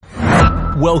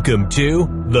Welcome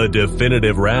to The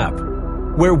Definitive Wrap,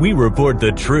 where we report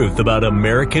the truth about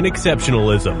American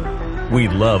exceptionalism. We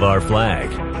love our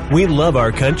flag, we love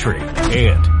our country,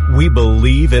 and we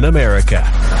believe in America.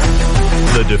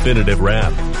 The Definitive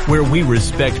Wrap, where we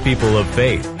respect people of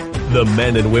faith, the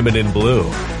men and women in blue,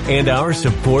 and our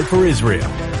support for Israel.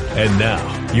 And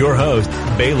now, your host,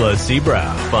 Bela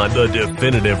Seabrow on The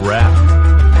Definitive Wrap.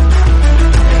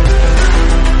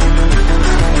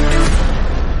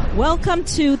 Welcome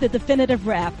to The Definitive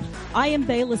Wrap. I am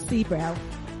Bela Seabrow.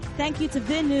 Thank you to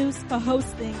VIN News for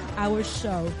hosting our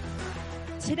show.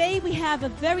 Today we have a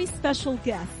very special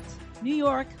guest, New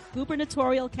York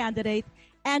gubernatorial candidate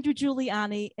Andrew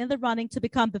Giuliani, in the running to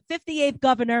become the 58th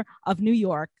governor of New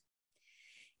York.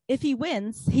 If he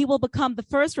wins, he will become the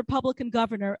first Republican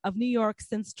governor of New York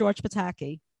since George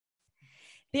Pataki.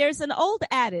 There's an old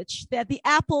adage that the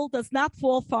apple does not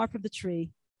fall far from the tree.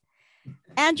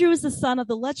 Andrew is the son of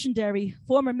the legendary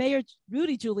former Mayor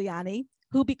Rudy Giuliani,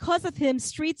 who, because of him,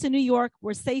 streets in New York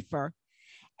were safer,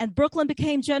 and Brooklyn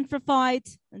became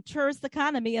gentrified, and tourist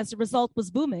economy as a result was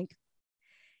booming.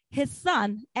 His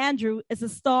son, Andrew, is a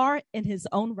star in his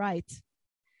own right.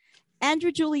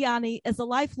 Andrew Giuliani is a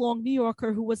lifelong New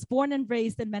Yorker who was born and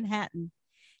raised in Manhattan.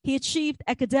 He achieved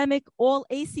academic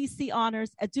all-ACC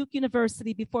honors at Duke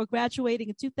University before graduating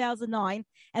in 2009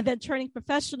 and then turning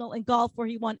professional in golf, where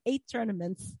he won 8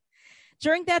 tournaments.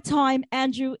 During that time,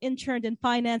 Andrew interned in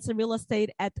finance and real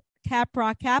estate at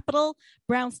Caprock Capital,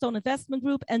 Brownstone Investment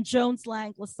Group, and Jones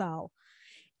Lang LaSalle.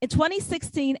 In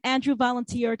 2016, Andrew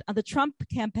volunteered on the Trump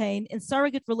campaign in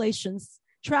surrogate relations,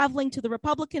 traveling to the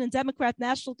Republican and Democrat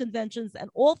national conventions and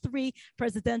all 3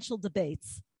 presidential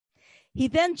debates. He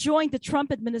then joined the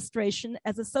Trump administration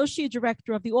as Associate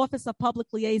Director of the Office of Public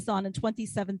Liaison in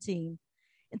 2017.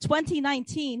 In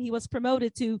 2019, he was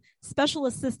promoted to Special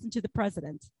Assistant to the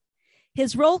President.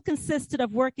 His role consisted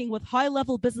of working with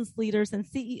high-level business leaders and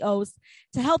CEOs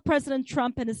to help President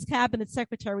Trump and his cabinet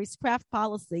secretaries craft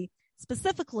policy,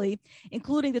 specifically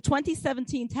including the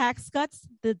 2017 tax cuts,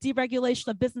 the deregulation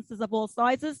of businesses of all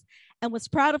sizes, and was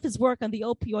proud of his work on the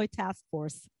opioid task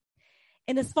force.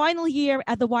 In his final year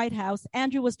at the White House,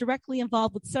 Andrew was directly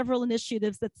involved with several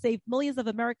initiatives that saved millions of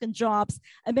American jobs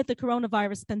amid the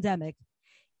coronavirus pandemic.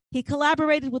 He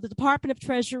collaborated with the Department of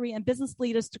Treasury and business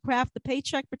leaders to craft the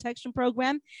Paycheck Protection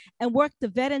Program and worked to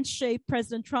vet and shape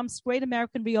President Trump's Great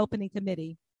American Reopening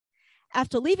Committee.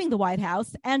 After leaving the White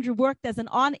House, Andrew worked as an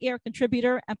on-air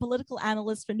contributor and political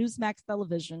analyst for Newsmax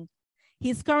Television. He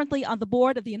is currently on the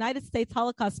board of the United States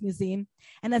Holocaust Museum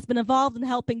and has been involved in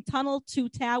helping tunnel 2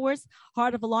 towers,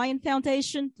 Heart of a Lion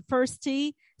Foundation, the First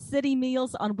Tee, City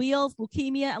Meals on Wheels,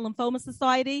 Leukemia and Lymphoma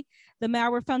Society, the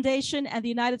Maurer Foundation, and the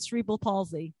United Cerebral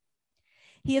Palsy.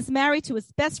 He is married to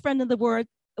his best friend in the world,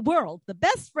 the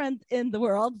best friend in the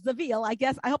world, Zavil.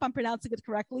 I hope I'm pronouncing it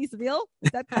correctly. Zavil, is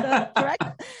that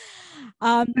correct?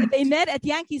 They met at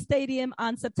Yankee Stadium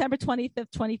on September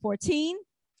 25th, 2014.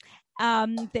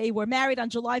 They were married on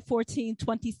July 14,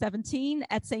 2017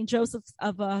 at St. Joseph's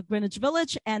of Greenwich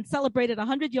Village and celebrated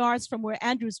 100 yards from where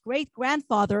Andrew's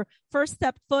great-grandfather first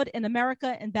stepped foot in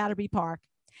America in Battery Park.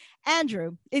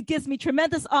 Andrew, it gives me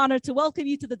tremendous honor to welcome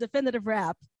you to The Definitive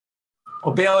Wrap.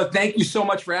 Well, Bela, thank you so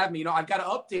much for having me. I've got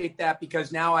to update that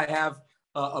because now I have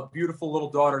a beautiful little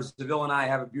daughter. Zavil and I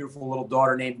have a beautiful little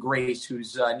daughter named Grace,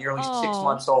 who's nearly 6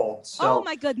 months old. So, oh,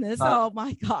 my goodness. Oh,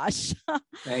 my gosh.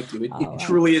 Thank you. It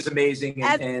truly is amazing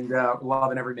and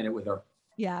loving every minute with her.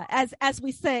 Yeah. As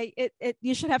we say,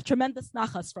 you should have tremendous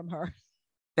nachas from her.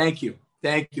 Thank you.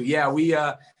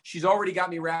 Yeah, she's already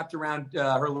got me wrapped around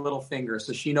her little finger.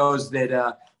 So she knows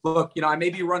that, look, I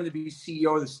may be running to be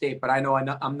CEO of the state, but I know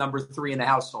I'm number 3 in the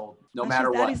household, no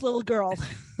matter what. Daddy's little girl.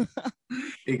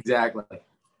 Exactly.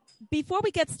 Before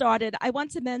we get started, I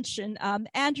want to mention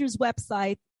Andrew's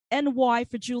website,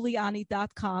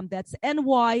 nyforgiuliani.com. That's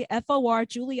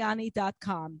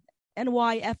nyforgiuliani.com.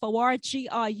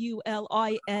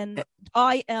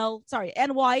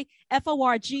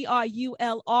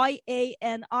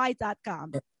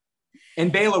 nyforgiuliani.com.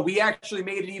 And Bela, we actually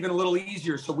made it even a little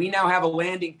easier. So we now have a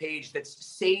landing page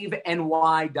that's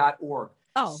saveny.org.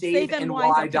 Oh,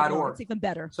 saveny.org. It's even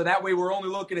better. So that way we're only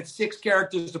looking at 6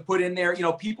 characters to put in there.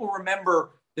 People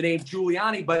remember the name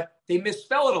Giuliani, but they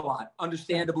misspell it a lot,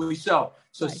 understandably so.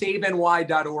 So right.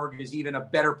 saveny.org is even a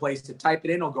better place to type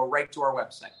it in. It'll go right to our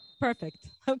website. Perfect.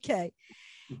 Okay.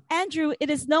 Andrew, it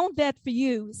is known that for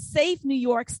you, SAVE New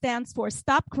York stands for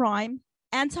Stop Crime,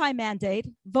 Anti-Mandate,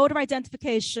 Voter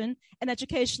Identification, and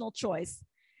Educational Choice.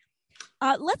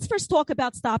 Let's first talk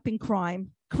about stopping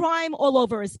crime. Crime all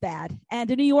over is bad, and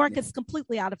in New York, it's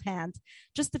completely out of hand.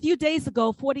 Just a few days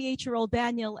ago, 48-year-old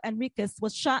Daniel Enriquez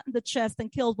was shot in the chest and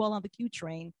killed while on the Q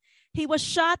train. He was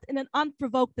shot in an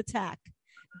unprovoked attack,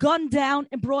 gunned down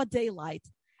in broad daylight.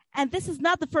 And this is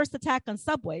not the first attack on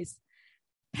subways.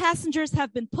 Passengers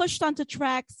have been pushed onto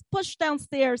tracks, pushed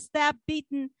downstairs, stabbed,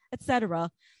 beaten, etc.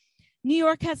 New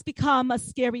York has become a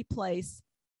scary place.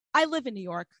 I live in New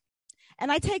York,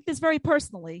 and I take this very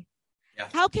personally. Yeah.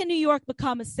 How can New York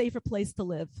become a safer place to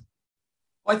live?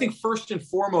 Well, I think first and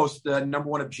foremost, the number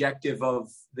one objective of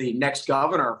the next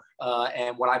governor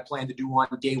and what I plan to do on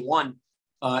day one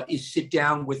is sit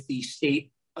down with the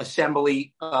state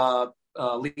assembly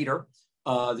leader,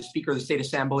 the Speaker of the State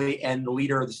Assembly, and the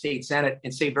leader of the state Senate,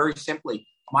 and say very simply,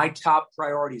 my top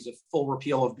priority is a full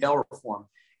repeal of bail reform.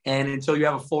 And until you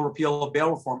have a full repeal of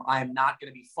bail reform, I am not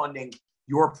going to be funding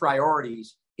your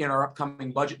priorities in our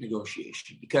upcoming budget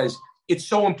negotiation, because it's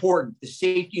so important. The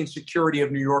safety and security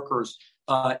of New Yorkers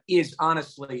is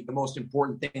honestly the most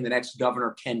important thing the next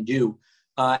governor can do.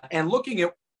 And looking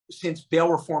at, since bail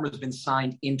reform has been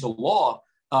signed into law,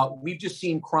 we've just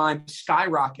seen crime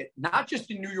skyrocket, not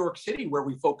just in New York City, where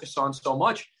we focus on so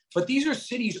much, but these are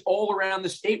cities all around the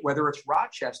state, whether it's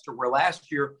Rochester, where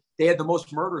last year they had the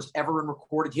most murders ever in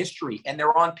recorded history, and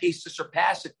they're on pace to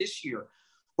surpass it this year.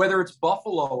 Whether it's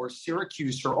Buffalo or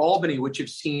Syracuse or Albany, which have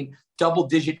seen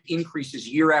double-digit increases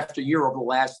year after year over the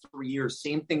last 3 years.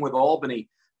 Same thing with Albany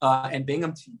and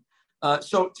Binghamton.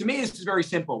 So to me, this is very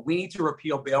simple. We need to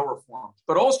repeal bail reform.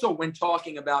 But also when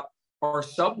talking about our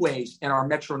subways and our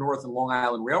Metro North and Long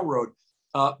Island Railroad,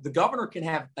 the governor can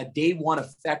have a day one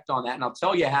effect on that. And I'll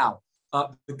tell you how.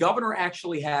 The governor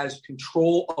actually has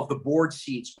control of the board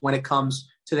seats when it comes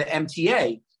to the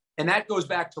MTA. And that goes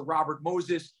back to Robert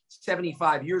Moses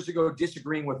 75 years ago,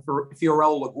 disagreeing with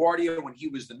Fiorello LaGuardia when he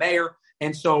was the mayor.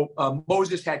 And so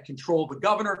Moses had control of the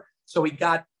governor. So he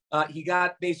got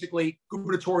basically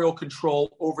gubernatorial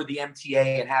control over the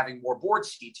MTA and having more board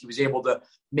seats. He was able to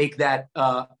make that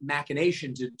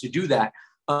machination to do that.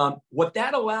 What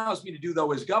that allows me to do,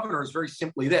 though, as governor is very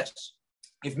simply this.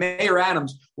 If Mayor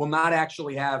Adams will not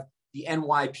actually have the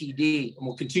NYPD and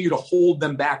will continue to hold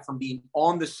them back from being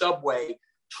on the subway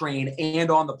train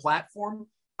and on the platform,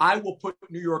 I will put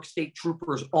New York State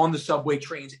troopers on the subway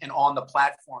trains and on the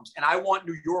platforms. And I want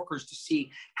New Yorkers to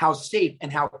see how safe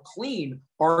and how clean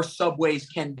our subways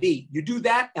can be. You do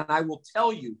that, and I will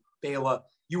tell you, Bela,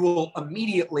 you will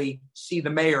immediately see the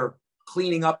mayor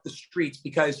cleaning up the streets,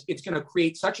 because it's going to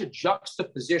create such a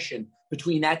juxtaposition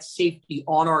between that safety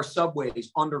on our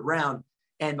subways underground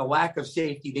and the lack of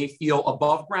safety they feel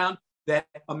above ground, that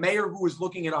a mayor who is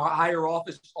looking at a higher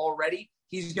office already,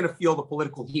 he's going to feel the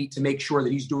political heat to make sure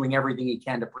that he's doing everything he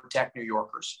can to protect New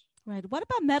Yorkers. Right. What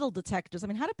about metal detectors? I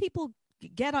mean, how do people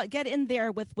get in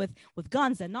there with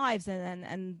guns and knives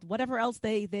and whatever else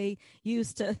they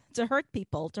use to hurt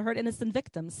people, to hurt innocent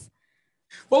victims?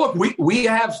 Well, look, we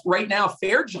have right now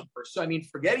fare jumpers. So, I mean,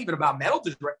 forget even about metal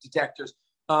detectors.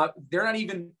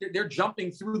 They're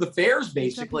jumping through the fares,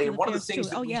 basically. And one of the things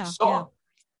that we saw.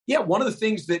 Yeah, one of the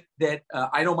things that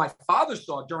I know my father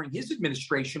saw during his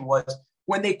administration was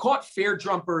when they caught fare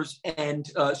jumpers and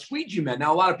squeegee men.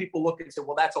 Now, a lot of people look and say,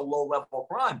 well, that's a low-level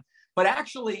crime. But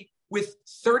actually, with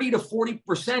 30 to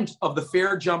 40% of the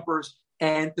fare jumpers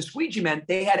and the squeegee men,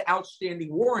 they had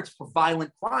outstanding warrants for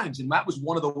violent crimes. And that was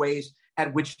one of the ways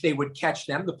at which they would catch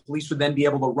them. The police would then be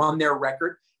able to run their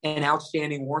record and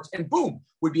outstanding warrants, and boom,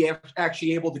 would be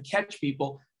actually able to catch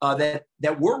people that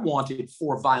were wanted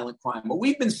for violent crime. What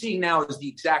we've been seeing now is the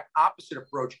exact opposite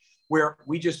approach, where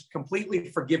we just completely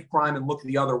forgive crime and look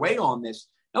the other way on this.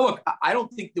 Now, look, I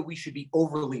don't think that we should be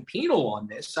overly penal on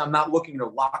this. I'm not looking to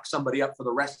lock somebody up for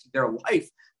the rest of their life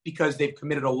because they've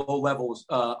committed a low-level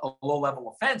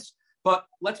offense. But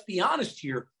let's be honest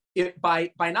here.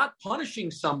 By not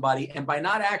punishing somebody and by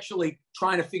not actually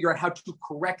trying to figure out how to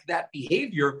correct that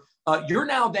behavior, you're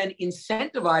now then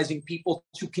incentivizing people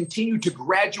to continue to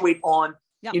graduate on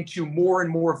into more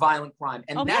and more violent crime.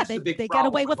 And that's the big problem. They get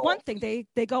away with one thing.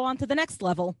 They go on to the next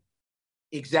level.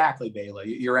 Exactly, Bela.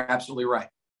 You're absolutely right.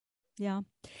 Yeah.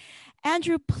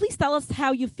 Andrew, please tell us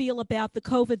how you feel about the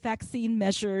COVID vaccine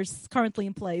measures currently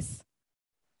in place.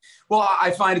 Well,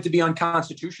 I find it to be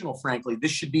unconstitutional, frankly.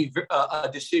 This should be a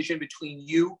decision between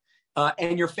you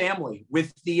and your family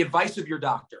with the advice of your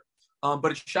doctor.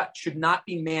 But it should not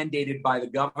be mandated by the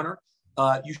governor.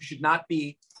 You should not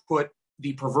be put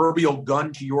the proverbial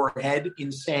gun to your head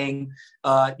in saying,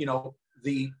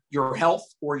 your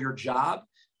health or your job.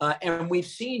 And we've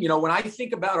seen, when I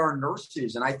think about our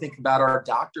nurses and I think about our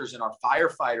doctors and our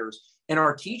firefighters and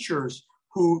our teachers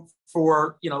who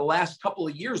for, the last couple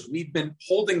of years, we've been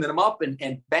holding them up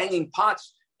and banging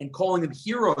pots and calling them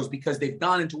heroes because they've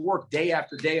gone into work day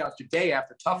after day after day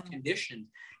after tough conditions.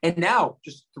 And now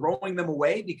just throwing them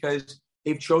away because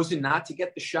they've chosen not to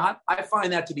get the shot. I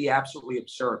find that to be absolutely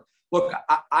absurd. Look,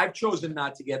 I've chosen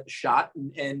not to get the shot.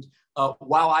 And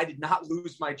while I did not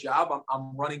lose my job,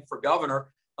 I'm running for governor.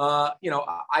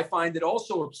 I find it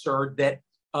also absurd that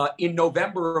in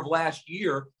November of last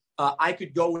year, I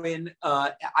could go in,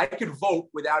 I could vote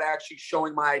without actually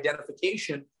showing my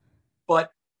identification.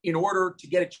 But in order to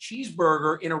get a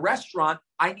cheeseburger in a restaurant,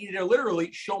 I needed to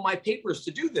literally show my papers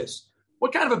to do this.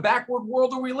 What kind of a backward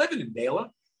world are we living in,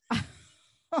 Bela?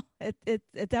 It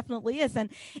definitely is, and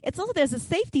it's also there's a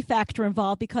safety factor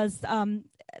involved because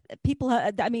people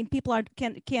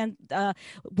can't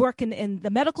work in the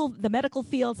medical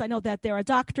fields. I know that there are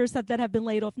doctors that have been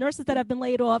laid off, nurses that have been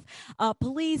laid off,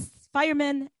 police,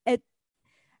 firemen.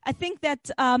 I think that,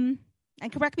 and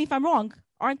correct me if I'm wrong,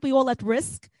 aren't we all at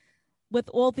risk with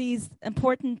all these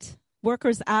important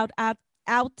workers out of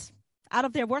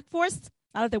their workforce,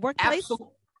 out of their workplace?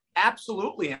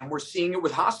 Absolutely. And we're seeing it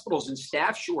with hospitals and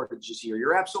staff shortages here.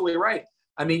 You're absolutely right.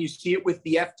 I mean, you see it with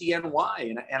the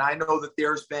FDNY. And I know that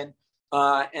there's been,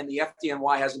 and the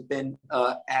FDNY hasn't been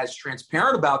as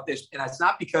transparent about this. And it's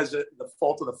not because of the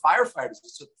fault of the firefighters.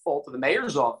 It's the fault of the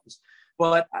mayor's office.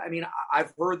 But I mean,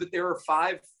 I've heard that there are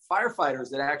 5 firefighters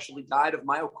that actually died of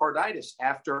myocarditis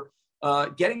after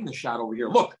getting the shot over here.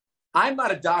 Look, I'm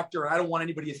not a doctor. And I don't want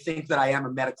anybody to think that I am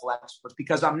a medical expert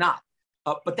because I'm not.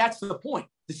 But that's the point.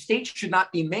 The state should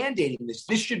not be mandating this.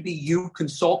 This should be you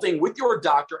consulting with your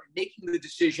doctor and making the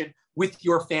decision with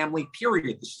your family,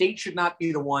 period. The state should not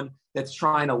be the one that's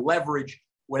trying to leverage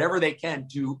whatever they can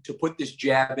to put this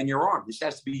jab in your arm. This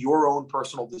has to be your own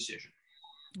personal decision.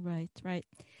 Right.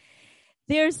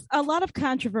 There's a lot of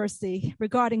controversy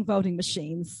regarding voting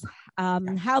machines,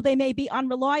 how they may be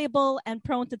unreliable and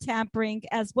prone to tampering,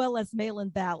 as well as mail-in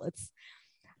ballots.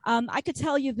 I could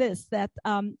tell you this, that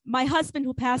my husband,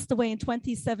 who passed away in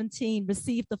 2017,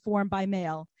 received the form by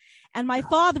mail. And my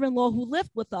father-in-law, who lived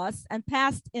with us and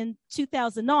passed in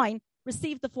 2009,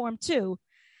 received the form too.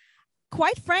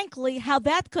 Quite frankly, how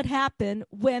that could happen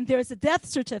when there's a death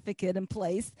certificate in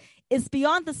place is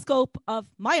beyond the scope of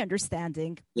my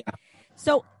understanding. Yeah.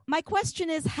 So my question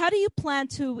is, how do you plan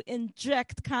to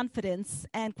inject confidence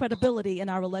and credibility in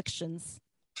our elections?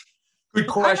 Good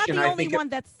question. I'm not the only one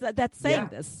that's saying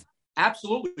this.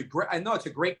 Absolutely. I know it's a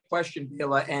great question,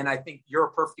 Bela, and I think you're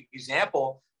a perfect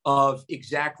example of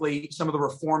exactly some of the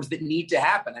reforms that need to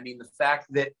happen. I mean, the fact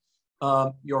that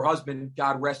your husband,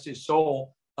 God rest his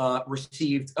soul,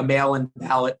 received a mail-in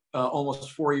ballot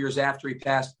almost 4 years after he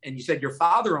passed, and you said your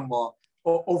father-in-law,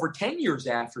 over 10 years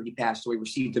after he passed away,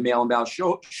 received a mail-in ballot,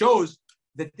 shows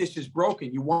that this is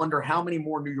broken. You wonder how many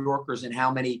more New Yorkers and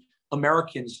how many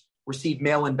Americans receive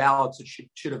mail-in ballots that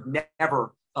should have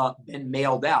never been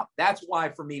mailed out. That's why,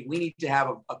 for me, we need to have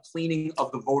a cleaning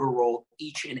of the voter roll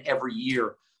each and every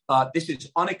year. This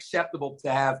is unacceptable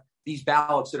to have these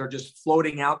ballots that are just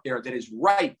floating out there that is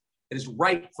ripe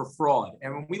for fraud.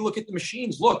 And when we look at the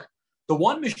machines, look, the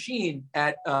one machine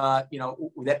at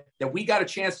that we got a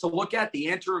chance to look at, the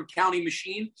Antrim County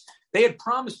machine, they had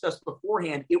promised us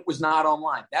beforehand it was not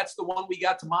online. That's the one we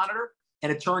got to monitor.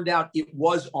 And it turned out it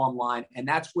was online. And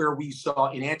that's where we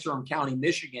saw in Antrim County,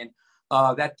 Michigan,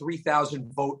 that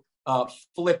 3,000 vote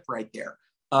flip right there.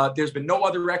 There's been no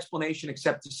other explanation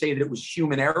except to say that it was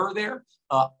human error there.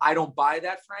 I don't buy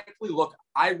that, frankly. Look,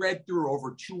 I read through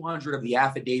over 200 of the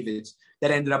affidavits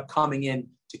that ended up coming in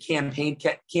to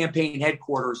campaign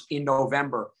headquarters in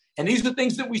November. And these are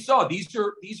things that we saw. These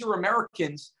are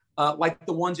Americans like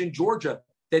the ones in Georgia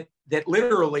that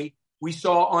literally we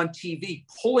saw on TV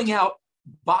pulling out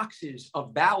boxes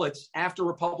of ballots after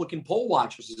Republican poll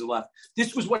watchers had left.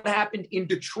 This was what happened in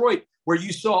Detroit, where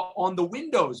you saw on the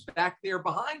windows back there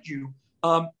behind you,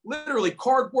 literally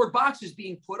cardboard boxes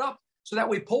being put up so that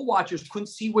way poll watchers couldn't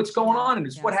see what's going on. And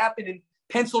it's what happened in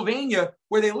Pennsylvania,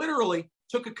 where they literally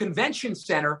took a convention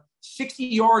center 60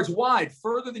 yards wide,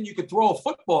 further than you could throw a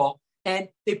football, and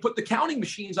they put the counting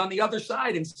machines on the other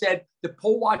side and said the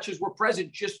poll watchers were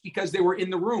present just because they were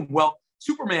in the room. Well,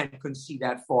 Superman couldn't see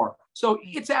that far. So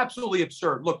it's absolutely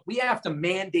absurd. Look, we have to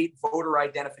mandate voter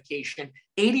identification.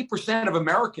 80% of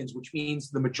Americans, which means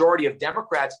the majority of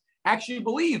Democrats, actually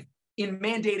believe in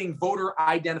mandating voter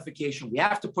identification. We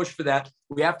have to push for that.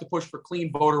 We have to push for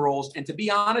clean voter rolls. And to be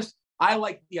honest, I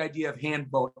like the idea of hand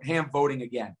voting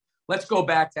again. Let's go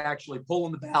back to actually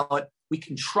pulling the ballot. We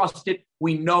can trust it.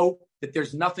 We know that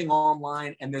there's nothing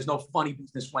online and there's no funny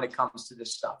business when it comes to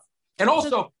this stuff. And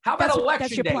also, how about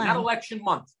election day, not election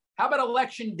month? How about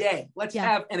election day? Let's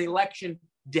have an election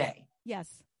day.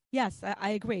 Yes, I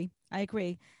agree.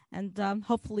 And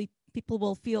hopefully people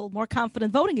will feel more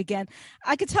confident voting again.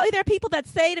 I can tell you there are people that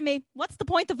say to me, what's the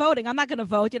point of voting? I'm not going to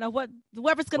vote.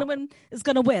 Whoever's going to win is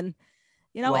going to win.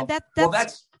 And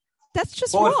that's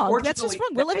just wrong. That's just wrong.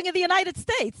 We're living in the United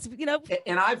States,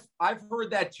 And I've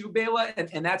heard that too, Bela.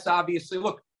 And that's obviously,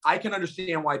 look, I can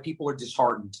understand why people are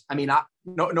disheartened. I mean,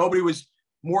 nobody was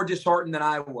more disheartened than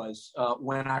I was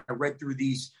when I read through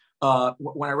these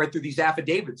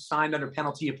affidavits signed under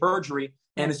penalty of perjury,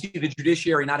 and to see the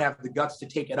judiciary not have the guts to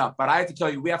take it up. But I have to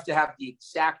tell you, we have to have the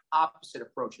exact opposite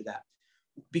approach of that.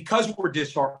 Because we're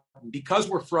disheartened, because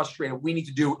we're frustrated, we need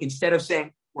to do, instead of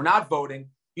saying we're not voting,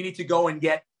 you need to go and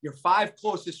get your 5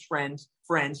 closest friends,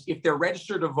 if they're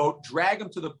registered to vote, drag them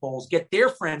to the polls, get their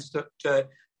friends to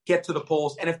get to the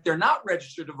polls. And if they're not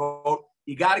registered to vote,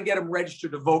 you got to get them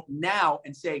registered to vote now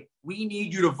and say, we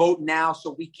need you to vote now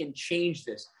so we can change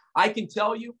this. I can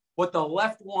tell you what the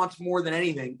left wants more than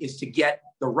anything is to get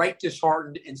the right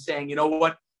disheartened and saying, you know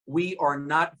what, we are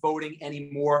not voting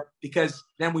anymore, because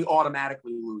then we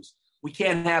automatically lose. We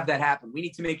can't have that happen. We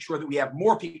need to make sure that we have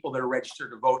more people that are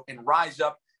registered to vote and rise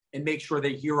up and make sure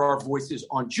they hear our voices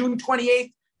on June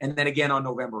 28th and then again on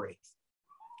November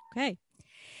 8th. Okay.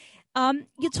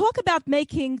 You talk about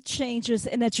making changes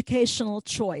in educational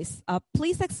choice.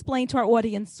 Please explain to our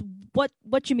audience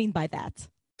what you mean by that.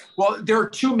 Well, there are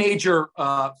 2 major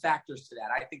factors to that.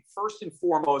 I think first and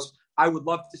foremost, I would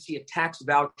love to see a tax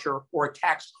voucher or a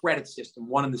tax credit system,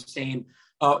 one and the same,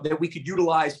 that we could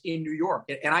utilize in New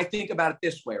York. And I think about it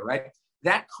this way, right?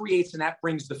 That creates and that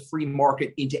brings the free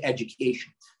market into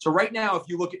education. So right now, if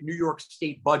you look at New York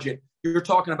state budget, you're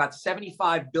talking about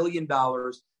 $75 billion,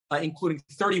 including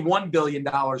 $31 billion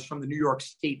from the New York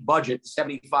state budget,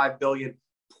 $75 billion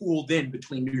pooled in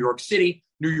between New York City,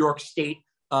 New York State,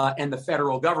 and the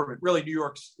federal government, really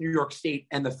New York State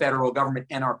and the federal government,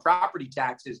 and our property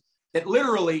taxes that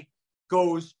literally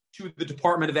goes to the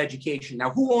Department of Education.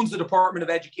 Now, who owns the Department of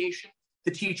Education?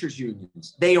 The teachers'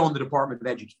 unions. They own the Department of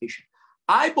Education.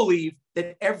 I believe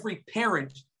that every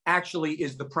parent actually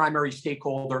is the primary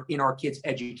stakeholder in our kids'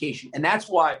 education. And that's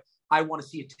why I want to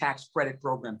see a tax credit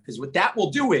program, because what that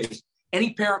will do is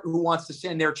any parent who wants to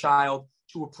send their child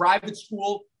to a private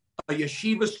school, a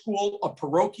yeshiva school, a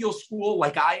parochial school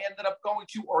like I ended up going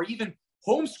to, or even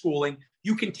homeschooling,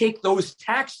 you can take those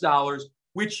tax dollars,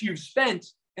 which you've spent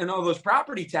and all those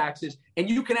property taxes, and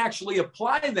you can actually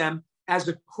apply them as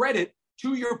a credit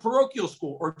to your parochial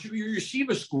school or to your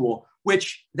yeshiva school,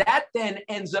 which that then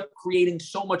ends up creating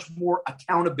so much more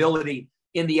accountability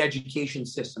in the education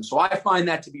system. So I find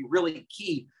that to be really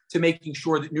key to making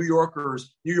sure that New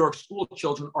York school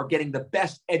children are getting the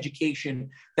best education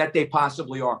that they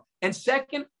possibly are. And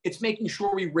second, it's making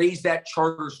sure we raise that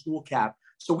charter school cap.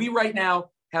 So we right now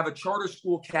have a charter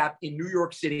school cap in New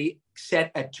York City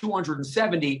set at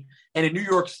 270 and in New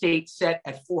York State set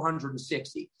at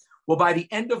 460. Well, by the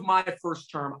end of my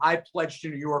first term, I pledged to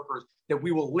New Yorkers that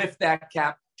we will lift that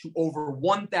cap to over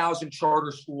 1,000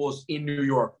 charter schools in New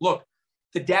York. Look,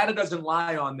 the data doesn't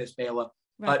lie on this, Bela.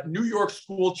 Right. New York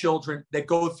school children that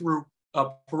go through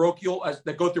parochial,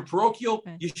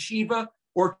 yeshiva,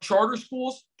 or charter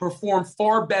schools perform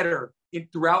far better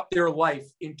throughout their life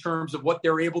in terms of what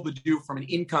they're able to do from an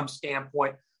income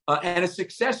standpoint and a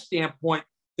success standpoint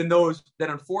than those that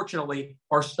unfortunately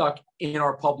are stuck in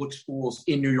our public schools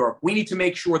in New York. We need to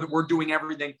make sure that we're doing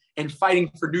everything and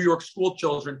fighting for New York school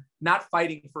children, not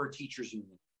fighting for a teachers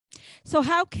union. So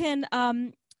how can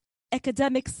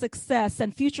academic success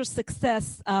and future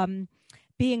success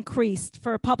be increased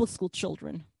for public school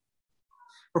children?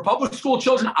 For public school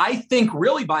children, I think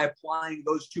really by applying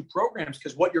those 2 programs,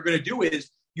 because what you're going to do is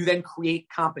you then create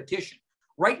competition.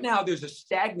 Right now, there's a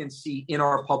stagnancy in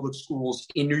our public schools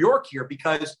in New York here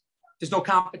because there's no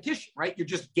competition, right? You're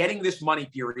just getting this money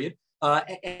period,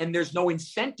 and there's no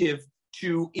incentive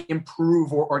to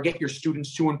improve or get your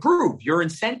students to improve. Your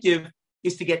incentive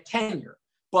is to get tenure.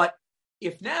 But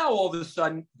if now all of a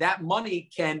sudden that money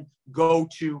can go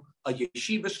to a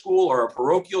yeshiva school or a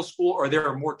parochial school, or there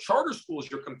are more charter schools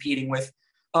you're competing with,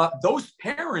 those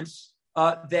parents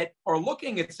that are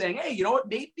looking at saying, hey, you know what,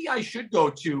 maybe I should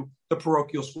go to the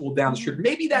parochial school down the street.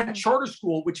 Maybe that charter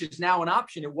school, which is now an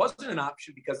option, it wasn't an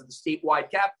option because of the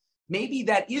statewide cap, maybe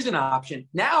that is an option.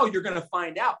 Now you're going to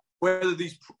find out whether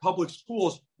these public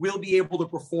schools will be able to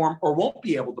perform or won't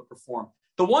be able to perform.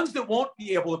 The ones that won't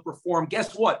be able to perform,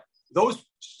 guess what? Those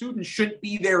students shouldn't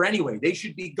be there anyway. They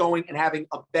should be going and having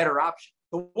a better option.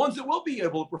 The ones that will be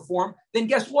able to perform, then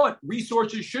guess what?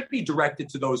 Resources should be directed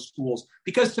to those schools.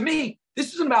 Because to me,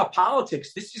 this isn't about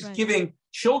politics. This is giving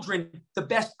children the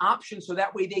best option so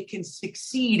that way they can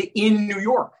succeed in New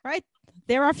York. Right.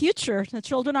 They're our future. The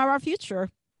children are our future.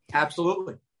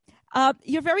 Absolutely.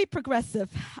 You're very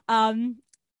progressive. And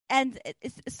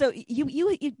so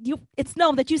it's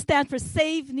known that you stand for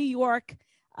Save New York,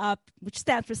 which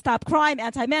stands for Stop Crime,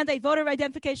 Anti-Mandate, Voter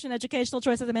Identification, Educational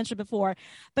Choice, as I mentioned before.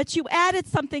 But you added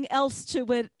something else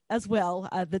to it as well,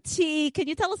 the T. Can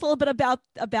you tell us a little bit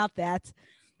about that?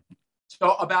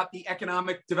 So about the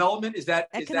economic development, is that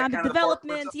economic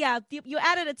development? Yeah, you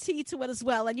added a T to it as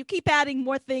well, and you keep adding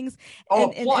more things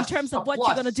in terms of what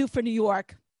you're going to do for New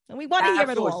York. And we want to hear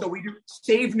it all. So we do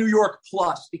Save New York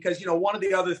Plus, because, one of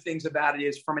the other things about it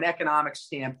is from an economic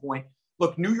standpoint,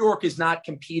 look, New York is not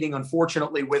competing,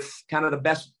 unfortunately, with kind of the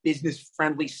best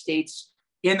business-friendly states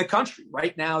in the country.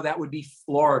 Right now, that would be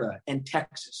Florida and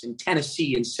Texas and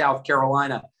Tennessee and South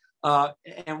Carolina.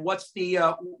 And what's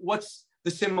the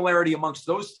similarity amongst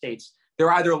those states?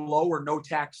 They're either low or no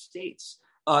tax states.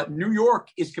 New York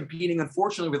is competing,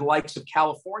 unfortunately, with the likes of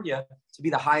California to be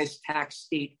the highest tax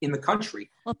state in the country.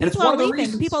 Well, people are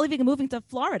leaving. People are leaving and moving to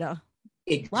Florida.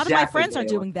 Exactly. A lot of my friends are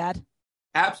doing that.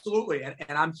 Absolutely.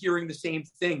 And I'm hearing the same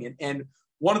thing. And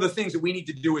one of the things that we need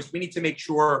to do is we need to make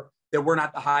sure that we're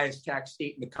not the highest tax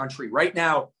state in the country. Right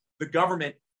now, the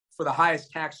government for the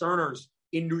highest tax earners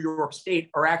in New York State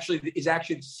is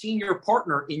actually the senior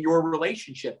partner in your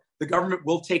relationship. The government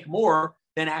will take more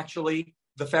than actually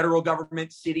the federal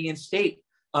government, city and state,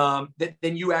 that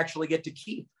then you actually get to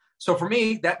keep. So for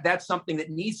me, that's something that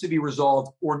needs to be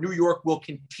resolved, or New York will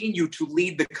continue to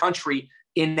lead the country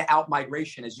in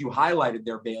out-migration, as you highlighted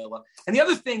there, Bela. And the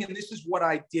other thing, and this is what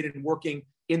I did in working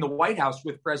in the White House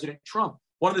with President Trump,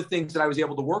 one of the things that I was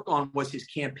able to work on was his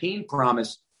campaign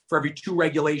promise. For every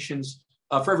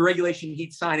every regulation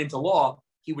he'd sign into law,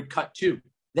 he would cut 2.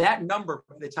 That number,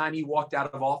 by the time he walked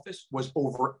out of office, was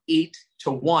over 8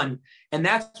 to 1. And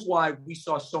that's why we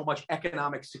saw so much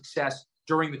economic success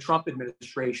during the Trump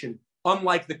administration,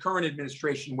 unlike the current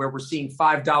administration, where we're seeing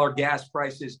 $5 gas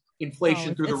prices,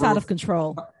 inflation through the roof. It's out of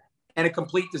control. And a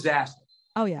complete disaster.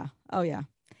 Oh, yeah. Oh, yeah.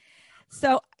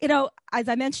 So, as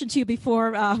I mentioned to you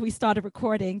before we started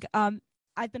recording,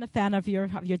 I've been a fan of your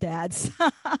dad's.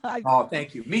 Oh,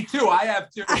 thank you. Me too. I have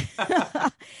too.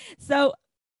 So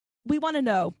we want to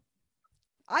know.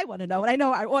 I want to know, and I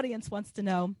know our audience wants to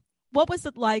know, what was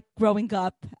it like growing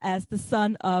up as the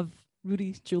son of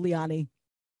Rudy Giuliani?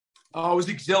 Oh, it was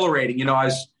exhilarating. I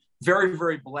was very,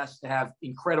 very blessed to have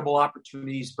incredible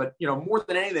opportunities, but, more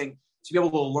than anything, to be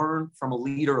able to learn from a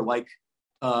leader like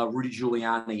Rudy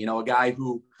Giuliani, a guy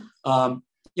who, in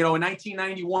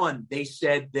 1991, they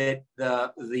said that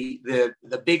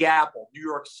the Big Apple, New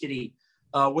York City,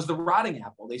 was the rotting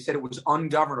apple. They said it was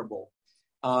ungovernable.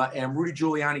 And Rudy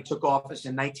Giuliani took office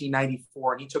in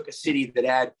 1994, and he took a city that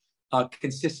had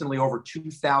consistently over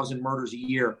 2,000 murders a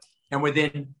year. And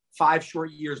within 5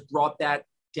 short years, brought that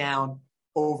down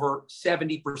over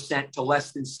 70% to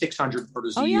less than 600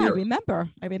 murders a year. Oh, yeah,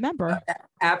 I remember.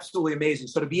 Absolutely amazing.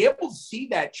 So to be able to see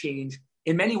that change,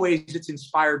 in many ways, it's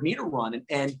inspired me to run.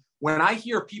 And when I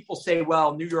hear people say,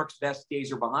 well, New York's best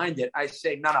days are behind it, I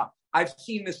say, no, I've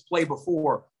seen this play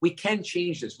before. We can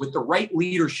change this with the right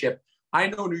leadership. I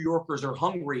know New Yorkers are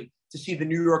hungry to see the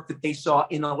New York that they saw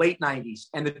in the late 90s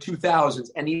and the 2000s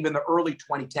and even the early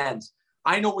 2010s.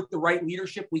 I know with the right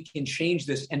leadership, we can change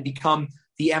this and become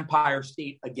the Empire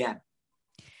State again.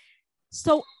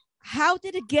 So how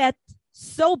did it get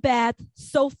so bad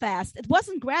so fast? It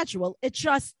wasn't gradual. It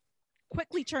just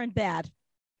quickly turned bad.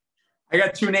 I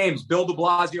got 2 names, Bill de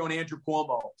Blasio and Andrew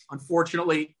Cuomo.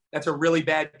 Unfortunately, that's a really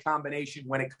bad combination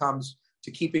when it comes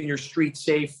to keeping your streets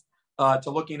safe, to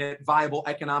looking at viable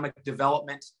economic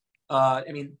development.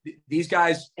 These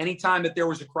guys, anytime that there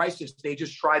was a crisis, they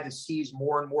just tried to seize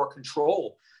more and more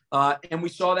control. And we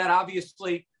saw that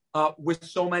obviously with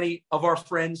so many of our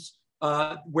friends,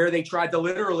 where they tried to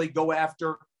literally go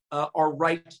after our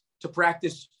right to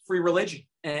practice free religion.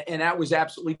 And that was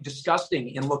absolutely disgusting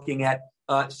in looking at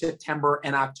September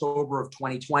and October of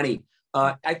 2020.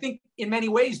 I think in many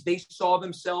ways they saw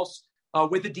themselves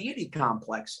with a deity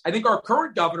complex. I think our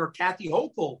current governor, Kathy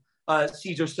Hochul,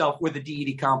 sees herself with a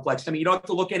deity complex. You don't have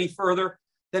to look any further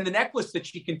than the necklace that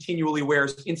she continually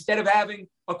wears. Instead of having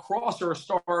a cross or a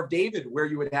Star of David where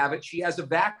you would have it, she has a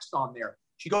vax on there.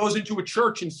 She goes into a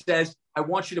church and says, I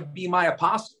want you to be my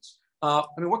apostles.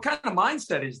 What kind of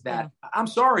mindset is that? I'm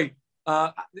sorry.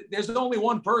 There's only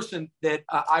one person that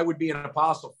I would be an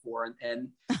apostle for, and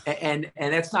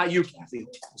that's not you, Kathy.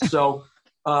 So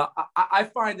I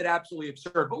find it absolutely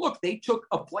absurd. But look, they took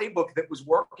a playbook that was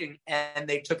working and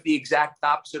they took the exact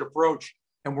opposite approach,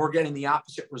 and we're getting the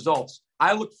opposite results.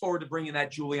 I look forward to bringing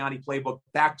that Giuliani playbook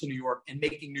back to New York and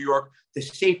making New York the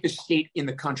safest state in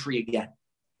the country again.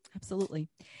 Absolutely.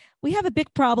 We have a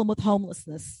big problem with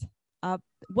homelessness.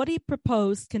 What do you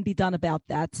propose can be done about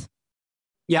that?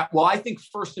 Yeah, well, I think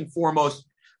first and foremost,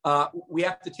 we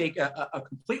have to take a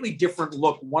completely different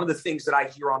look. One of the things that I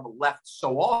hear on the left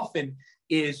so often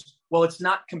is, well, it's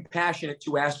not compassionate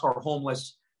to ask our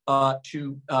homeless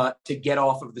to get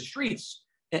off of the streets.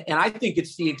 And I think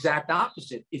it's the exact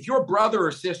opposite. If your brother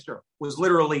or sister was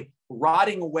literally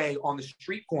rotting away on the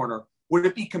street corner, would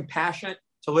it be compassionate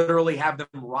to literally have them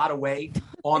rot away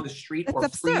on the street or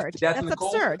freeze to death in the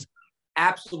cold? That's absurd.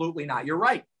 Absolutely not. You're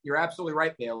right. You're absolutely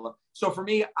right, Bela. So for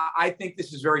me, I think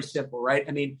this is very simple, right?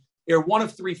 I mean, there are one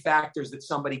of three factors that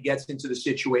somebody gets into the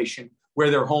situation where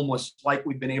they're homeless, like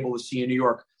we've been able to see in New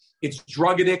York. It's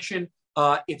drug addiction.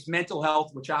 It's mental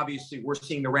health, which obviously we're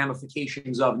seeing the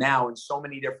ramifications of now in so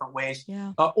many different ways,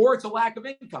 or it's a lack of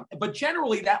income. But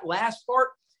generally, that last part,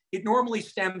 it normally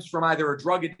stems from either a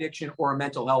drug addiction or a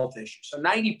mental health issue. So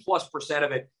 90+%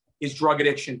 of it is drug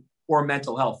addiction or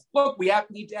mental health. Look, we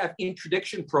need to have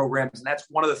interdiction programs, and that's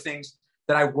one of the things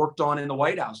that I worked on in the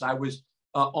White House. I was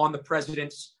on the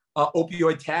president's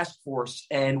opioid task force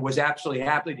and was absolutely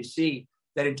happy to see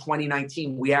that in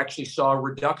 2019, we actually saw a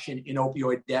reduction in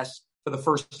opioid deaths for the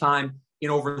first time in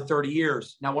over 30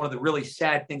 years. Now, one of the really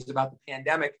sad things about the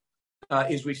pandemic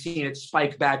is we've seen it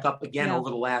spike back up again over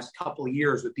the last couple of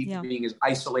years with people being as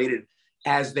isolated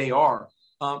as they are.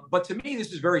 But to me,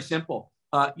 this is very simple.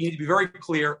 You need to be very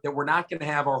clear that we're not going to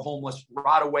have our homeless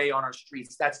rot away on our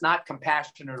streets. That's not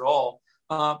compassionate at all.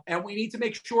 And we need to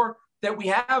make sure that we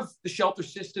have the shelter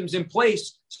systems in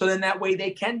place so then that way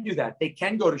they can do that. They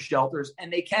can go to shelters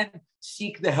and they can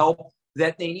seek the help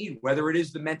that they need, whether it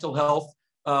is the mental health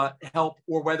help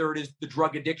or whether it is the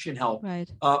drug addiction help.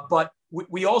 Right. But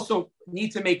we also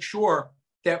need to make sure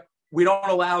that we don't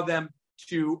allow them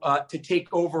to take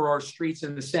over our streets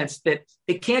in the sense that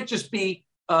it can't just be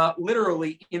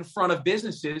literally in front of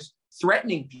businesses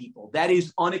threatening people. That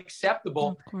is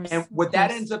unacceptable. And what that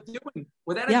ends up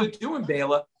doing,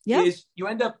 Bela, is you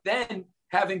end up then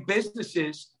having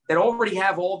businesses that already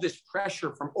have all this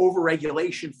pressure from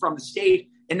overregulation from the state,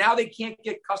 and now they can't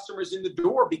get customers in the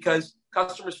door because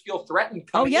customers feel threatened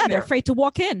coming in they're afraid to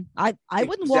walk in. I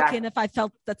wouldn't walk in if I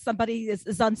felt that somebody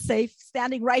is unsafe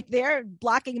standing right there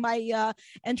blocking my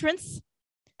entrance.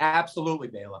 Absolutely,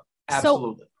 Bela.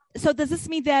 Absolutely. So does this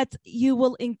mean that you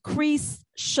will increase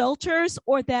shelters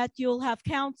or that you'll have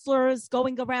counselors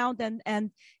going around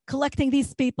and collecting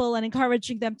these people and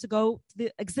encouraging them to go to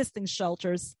the existing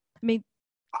shelters? I mean,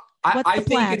 I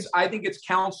think it's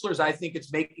counselors. I think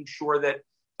it's making sure that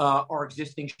our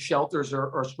existing shelters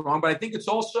are strong. But I think it's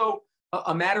also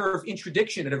a matter of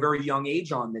interdiction at a very young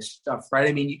age on this stuff, right?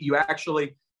 I mean, you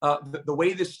actually, the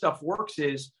way this stuff works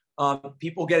is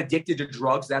people get addicted to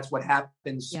drugs. That's what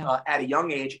happens at a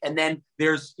young age. And then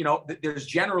there's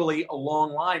generally a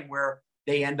long line where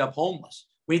they end up homeless.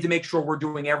 We need to make sure we're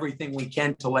doing everything we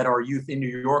can to let our youth in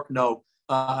New York know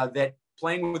that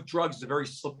playing with drugs is a very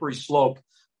slippery slope.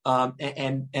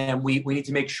 And we need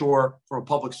to make sure from a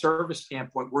public service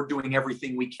standpoint, we're doing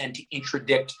everything we can to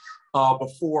interdict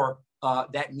before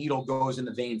that needle goes in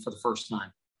the vein for the first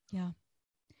time. Yeah.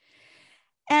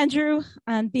 Andrew,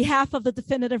 on behalf of the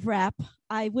Definitive Wrap,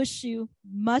 I wish you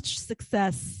much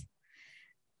success.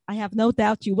 I have no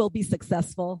doubt you will be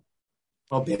successful.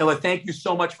 Well, Bela, thank you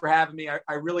so much for having me.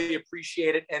 I really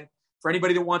appreciate it. And for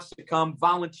anybody that wants to come,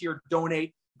 volunteer,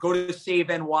 donate, go to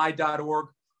SaveNY.org.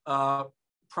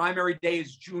 Primary day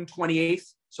is June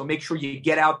 28th, so make sure you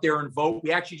get out there and vote.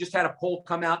 We actually just had a poll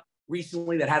come out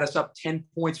recently that had us up 10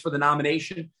 points for the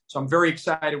nomination. So I'm very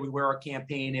excited with where our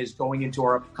campaign is going into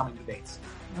our upcoming debates.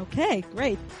 Okay,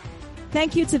 great.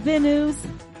 Thank you to VinNews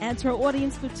and to our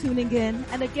audience for tuning in.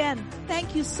 And again,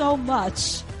 thank you so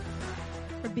much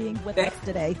for being with us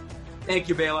today. Thank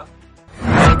you, Bela.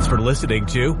 Thanks for listening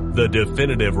to The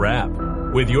Definitive Wrap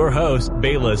with your host,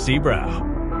 Bela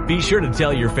Seabrow. Be sure to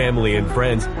tell your family and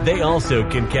friends they also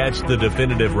can catch The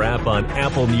Definitive Wrap on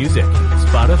Apple Music,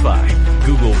 Spotify,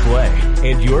 Google Play,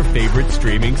 and your favorite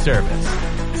streaming service.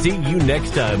 See you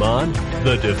next time on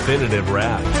The Definitive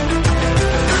Wrap.